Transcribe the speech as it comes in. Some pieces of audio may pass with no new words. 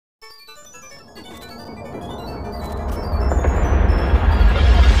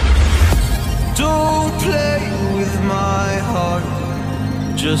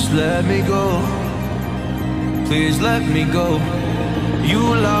Just let me go. Please let me go. You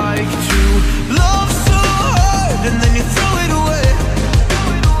like to love so hard and then you throw it away.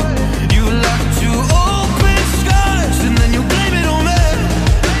 You like to open skies and then you blame it on me.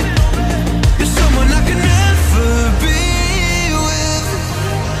 You're someone I can never be with.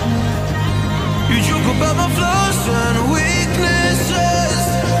 You joke about my flaws and weaknesses.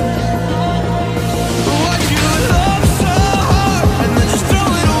 Why'd you love so hard and then just throw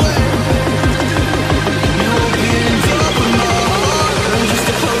it away? You opened up my heart and just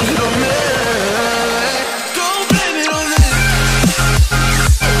to close it on me. Don't blame it on me.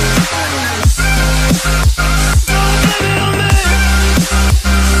 Don't blame it on me.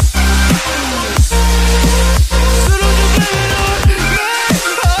 So don't you blame it on me.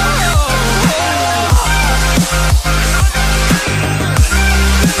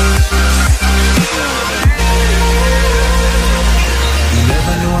 You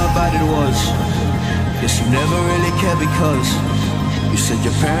never knew how bad it was. Guess you never really cared because you said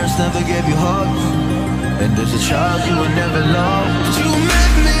your parents never gave you hugs, and as a child you were never loved. You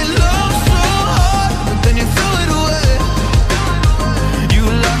made me love so hard, but then you threw it away. You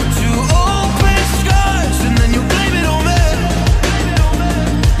like to open skies and then you blame it on me.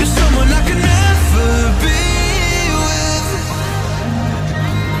 You're someone I can never be with.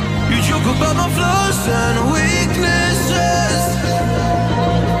 You joke about my flaws and weaknesses.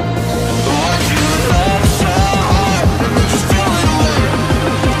 Why'd you love so hard and then just throw it away?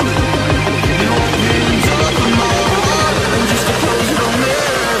 You opened up my heart and just to close it on me.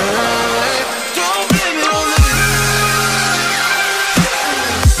 Don't blame it on me.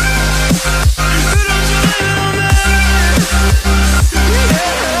 Don't you blame it on me. Yeah.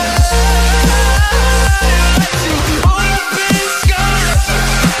 You like to open skies.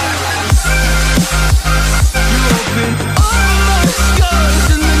 You open all my skies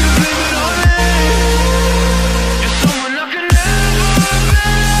and then you blame it on me. You're someone I can never be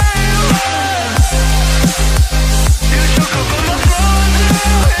with. You joke about my flaws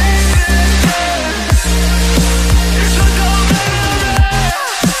and weaknesses. So don't blame it on me.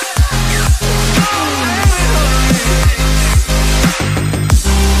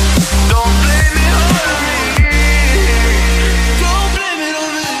 Don't blame it on me. Don't blame it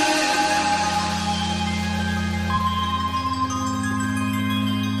on me.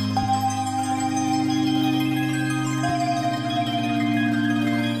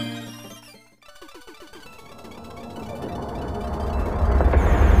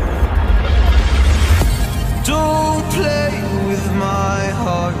 Don't play with my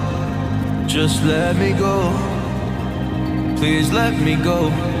heart. Just let me go. Please let me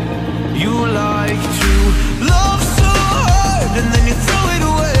go. You like to love so hard and then you throw it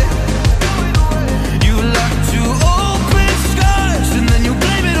away. You like to open skies and then you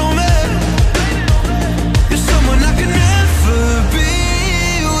blame it on me. You're someone I can never be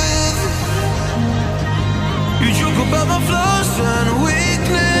with. You joke about my flaws and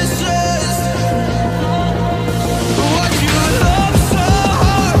weaknesses. Why'd you love so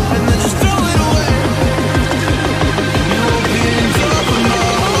hard and then just throw it away? You opened up my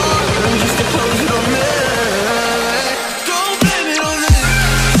heart and just to close it on me. Don't blame it on me.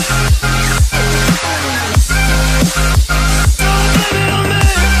 Don't blame it on me.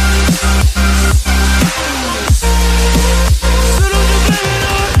 So don't you blame it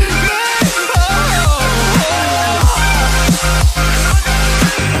on me.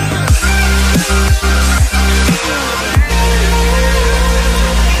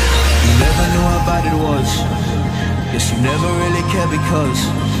 You never knew how bad it was. Guess you never really cared because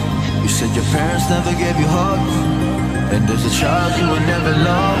you said your parents never gave you hugs, and as a child you were never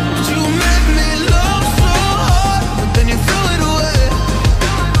loved. You made me